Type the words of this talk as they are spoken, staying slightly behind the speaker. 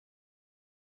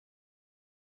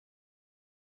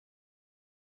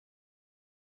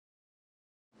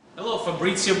Hello,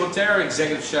 Fabrizio Botero,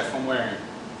 Executive Chef from Waring.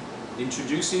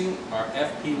 Introducing our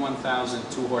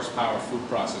FP1000 2 horsepower food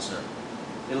processor.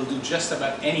 It'll do just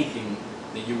about anything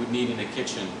that you would need in the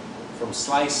kitchen, from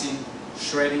slicing,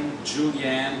 shredding,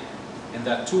 julienne, and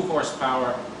that 2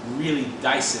 horsepower really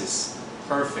dices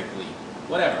perfectly.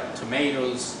 Whatever,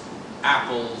 tomatoes,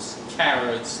 apples,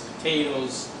 carrots,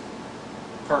 potatoes,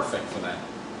 perfect for that.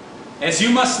 As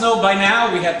you must know by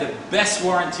now, we have the best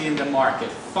warranty in the market.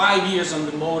 5 years on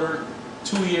the motor,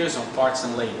 2 years on parts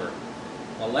and labor.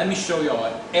 Well, let me show you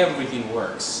how everything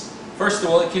works. First of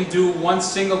all, it can do 1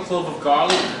 single clove of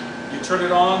garlic. You turn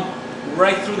it on,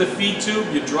 right through the feed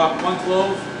tube, you drop 1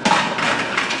 clove,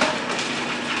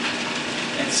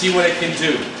 and see what it can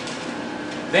do.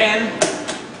 Then,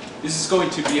 this is going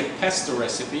to be a pesto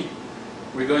recipe.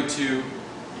 We're going to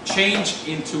change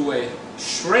into a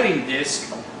shredding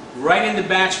disc right in the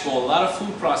batch bowl. A lot of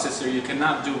food processor, you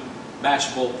cannot do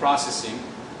batch bowl processing.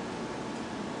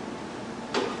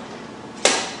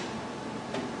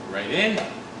 Right in.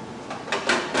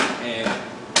 And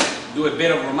do a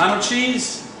bit of Romano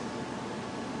cheese.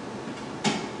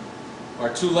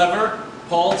 Our 2 lever,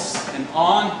 pulse and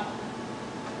on.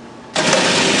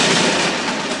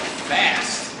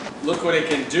 Fast. Look what it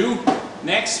can do.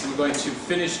 Next, we're going to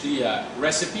finish the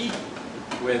recipe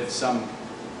with some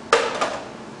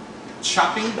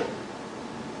chopping.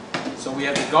 So we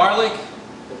have the garlic,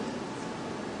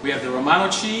 we have the Romano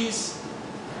cheese,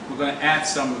 we're going to add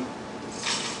some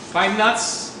pine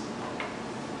nuts,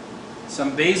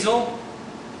 some basil,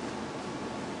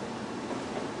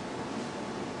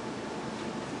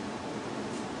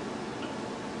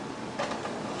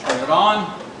 turn it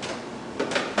on,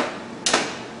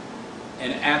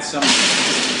 and add some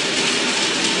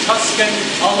Tuscan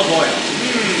olive oil.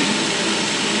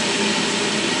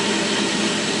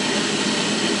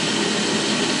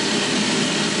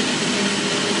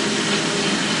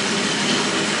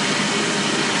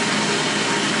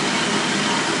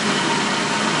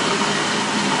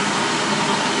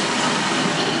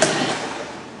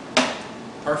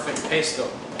 Perfect pesto.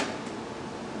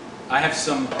 I have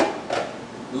some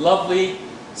lovely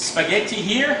spaghetti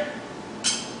here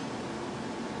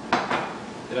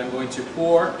that I'm going to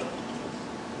pour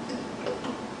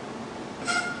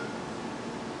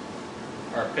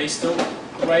our pesto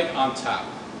right on top.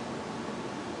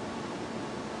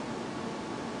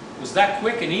 Was that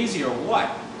quick and easy or what?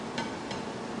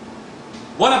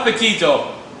 Buon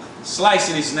appetito!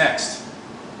 Slicing is next.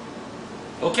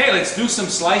 Okay, let's do some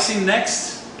slicing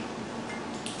next.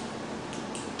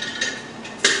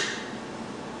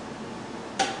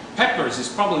 Peppers is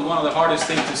probably one of the hardest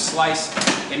things to slice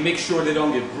and make sure they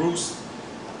don't get bruised.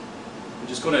 I'm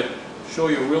just going to show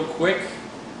you real quick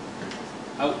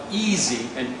how easy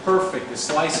and perfect the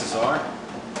slices are.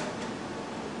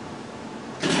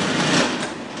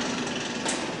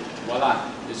 Voila,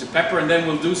 there's a pepper, and then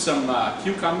we'll do some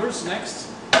cucumbers next.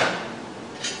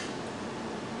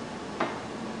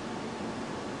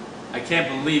 I can't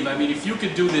believe, I mean, if you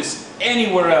could do this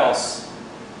anywhere else,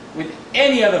 with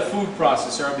any other food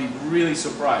processor, I'd be really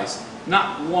surprised.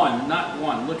 Not one,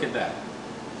 look at that.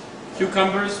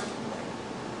 Cucumbers,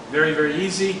 very, very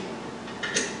easy.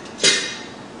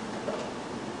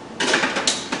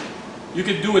 You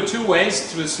could do it 2 ways,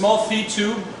 through the small feed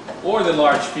tube or the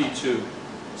large feed tube.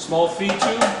 Small feed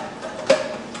tube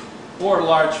or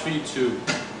large feed tube.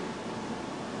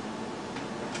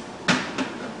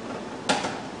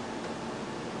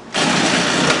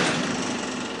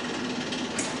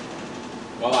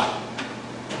 Voila.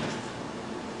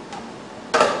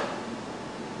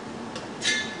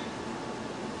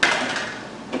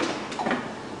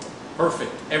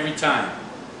 Perfect, every time.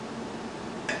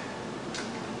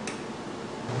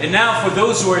 And now for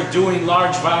those who are doing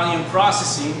large volume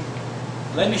processing,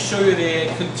 let me show you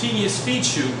the continuous feed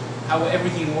tube, how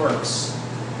everything works.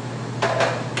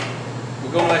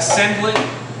 We're going to assemble it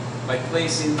by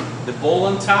placing the bowl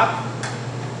on top,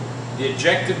 the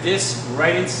ejector disc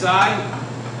right inside,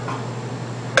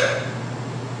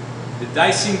 the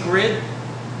dicing grid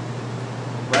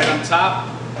right on top.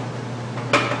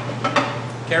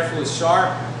 Careful, it's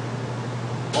sharp.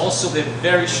 Also the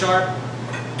very sharp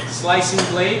slicing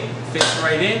blade fits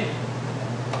right in,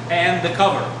 and the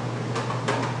cover.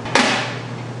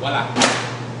 Voila.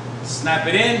 Snap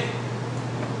it in.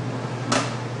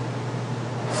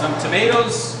 Some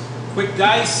tomatoes, quick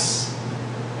dice.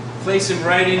 Place them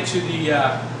right into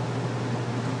the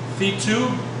feed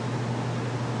tube.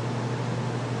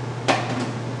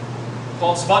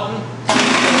 Pulse button.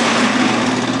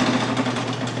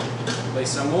 Place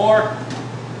some more.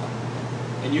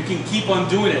 And you can keep on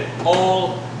doing it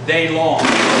all day long.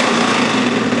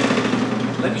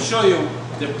 Let me show you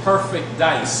the perfect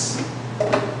dice.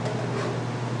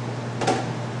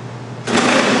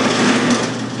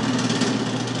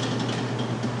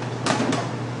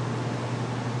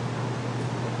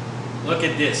 Look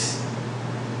at this.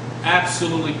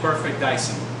 Absolutely perfect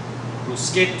dicing.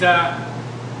 Bruschetta,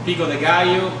 pico de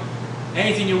gallo,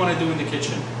 anything you want to do in the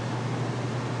kitchen.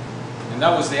 And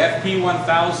that was the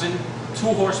FP1000 2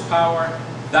 horsepower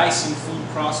Dyson food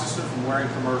processor from Waring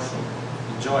Commercial.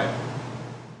 Enjoy it.